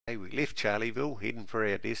We left Charleville heading for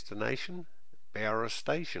our destination, Bowra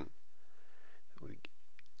Station. We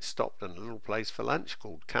stopped in a little place for lunch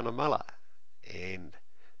called Cunnamulla, and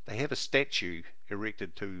they have a statue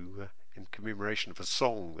erected to in commemoration of a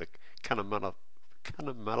song, the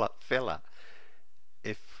Cunnamulla fella.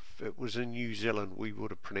 If it was in New Zealand, we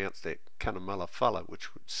would have pronounced that Cunnamulla fella,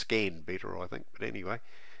 which would scan better, I think. But anyway,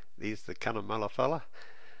 there's the Cunnamulla fella,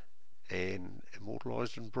 and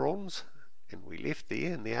immortalised in bronze. And we left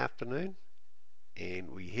there in the afternoon,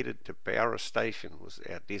 and we headed to Bowra Station, was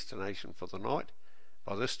our destination for the night.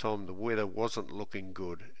 By this time the weather wasn't looking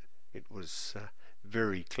good. It was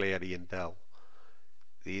very cloudy and dull.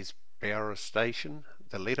 There's Bowra Station,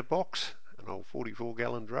 the letterbox, an old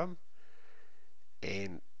 44-gallon drum,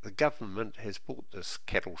 and the government has bought this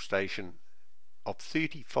cattle station of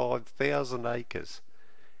 35,000 acres,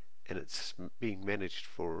 and it's being managed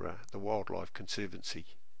for the Wildlife Conservancy.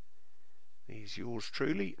 There's yours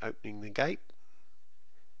truly opening the gate,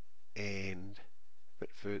 and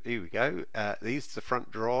here we go. There's the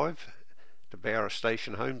front drive to Bowra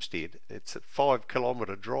Station Homestead. It's a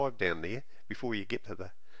 5-kilometre drive down there before you get to the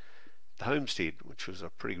homestead, which was a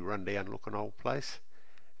pretty run-down looking old place.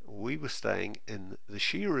 We were staying in the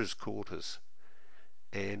shearers' quarters,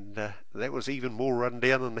 and that was even more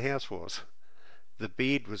run-down than the house was. The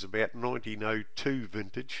bed was about 1902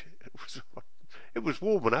 vintage. It was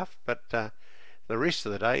warm enough, but the rest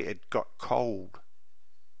of the day it got cold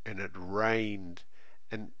and it rained,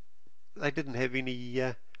 and they didn't have any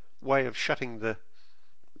way of shutting the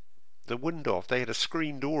wind off. They had a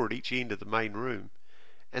screen door at each end of the main room,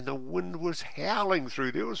 and the wind was howling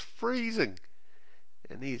through there. It was freezing.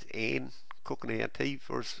 And there's Anne cooking our tea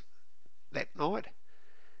for us that night.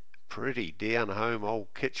 Pretty down-home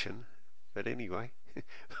old kitchen, but anyway,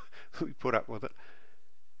 we put up with it.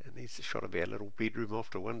 And there's a shot of our little bedroom off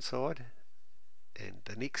to one side. And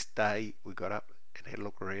the next day we got up and had a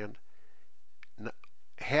look around.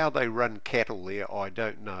 How they run cattle there, I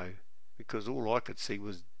don't know, because all I could see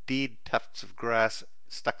was dead tufts of grass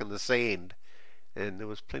stuck in the sand, and there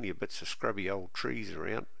was plenty of bits of scrubby old trees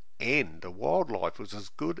around, and the wildlife was as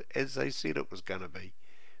good as they said it was going to be.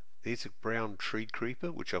 There's a brown tree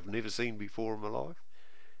creeper, which I've never seen before in my life,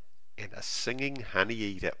 and a singing honey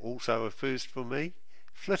eater, also a first for me,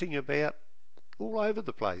 flitting about all over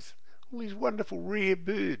the place. All these wonderful rare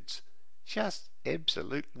birds, just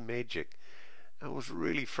absolute magic. I was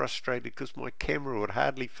really frustrated because my camera would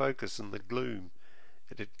hardly focus in the gloom.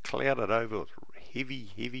 It had clouded over with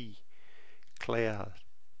heavy cloud.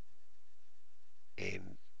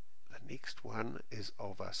 And the next one is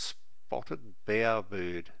of a spotted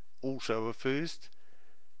bowerbird, also a first.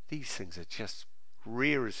 These things are just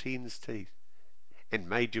rare as hen's teeth. And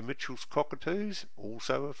Major Mitchell's cockatoos,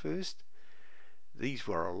 also a first. These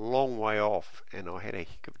were a long way off, and I had a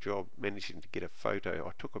heck of a job managing to get a photo.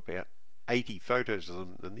 I took about 80 photos of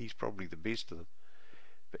them, and these probably the best of them.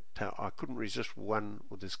 But I couldn't resist one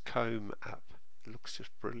with his comb up. It looks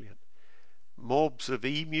just brilliant. Mobs of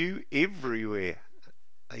emu everywhere.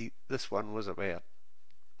 This one was about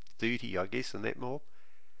 30, I guess, in that mob.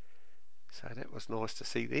 So that was nice to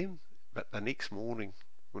see them. But the next morning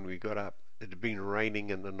when we got up, it had been raining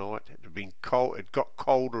in the night. It had been cold. It got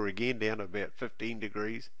colder again, down to about 15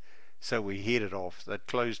 degrees. So we headed off. They'd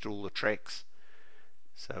closed all the tracks,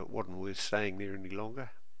 so it wasn't worth staying there any longer.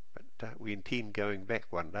 But we intend going back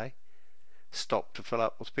one day. Stopped to fill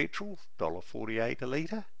up with petrol, $1.48 a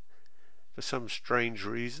litre. For some strange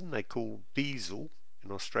reason, they call diesel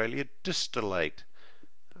in Australia distillate.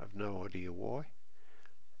 I've no idea why.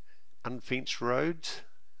 Unfenced roads.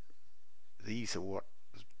 These are what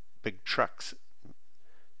big trucks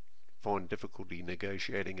find difficulty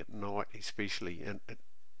negotiating at night, especially at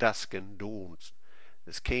dusk and dawns.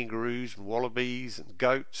 There's kangaroos and wallabies and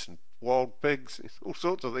goats and wild pigs, all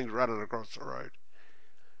sorts of things running across the road.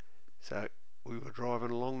 So we were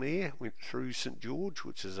driving along there, went through St George,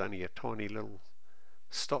 which is only a tiny little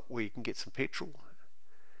stop where you can get some petrol,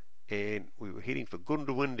 and we were heading for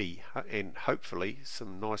Goondiwindi and hopefully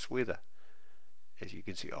some nice weather. As you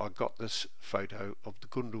can see, I got this photo of the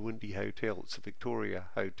Goondiwindi Hotel. It's a Victoria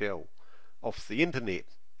hotel off the internet,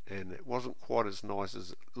 and it wasn't quite as nice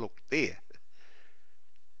as it looked there.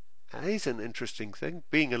 Here's an interesting thing.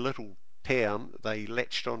 Being a little town, they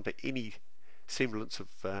latched onto any semblance of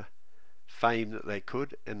fame that they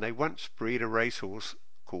could, and they once bred a racehorse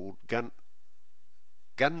called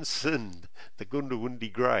Gunsynd, the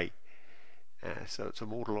Goondiwindi Grey. So it's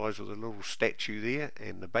immortalised with a little statue there,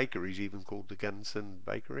 and the bakery is even called the Gunsynd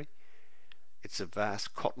Bakery. It's a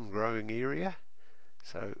vast cotton growing area,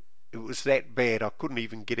 so it was that bad I couldn't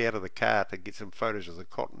even get out of the car to get some photos of the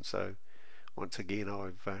cotton, so Once again,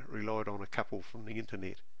 I've relied on a couple from the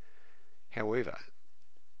internet. However,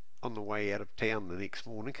 on the way out of town the next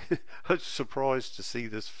morning, I was surprised to see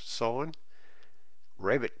this sign.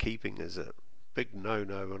 Rabbit keeping is a big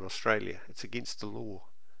no-no in Australia. It's against the law,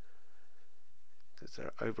 because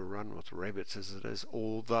they're overrun with rabbits as it is,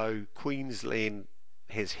 although Queensland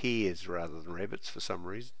has hares rather than rabbits for some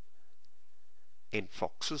reason, and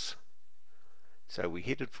foxes. So we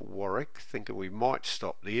headed for Warwick, thinking we might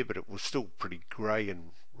stop there, but it was still pretty grey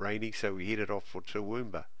and rainy, so we headed off for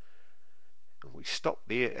Toowoomba. And we stopped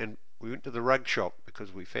there and we went to the rug shop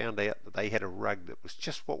because we found out that they had a rug that was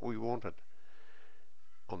just what we wanted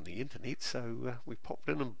on the internet, so we popped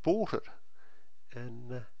in and bought it.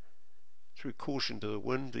 And threw caution to the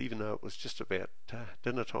wind, even though it was just about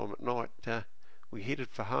dinner time at night, we headed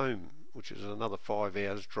for home, which is another 5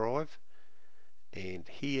 hours drive. And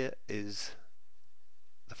here is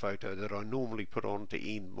the photo that I normally put on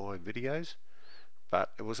to end my videos,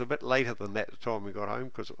 but it was a bit later than that the time we got home,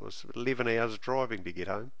 because it was 11 hours driving to get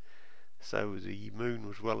home, so the moon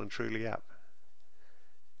was well and truly up.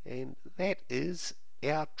 And that is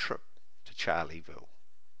our trip to Charleville.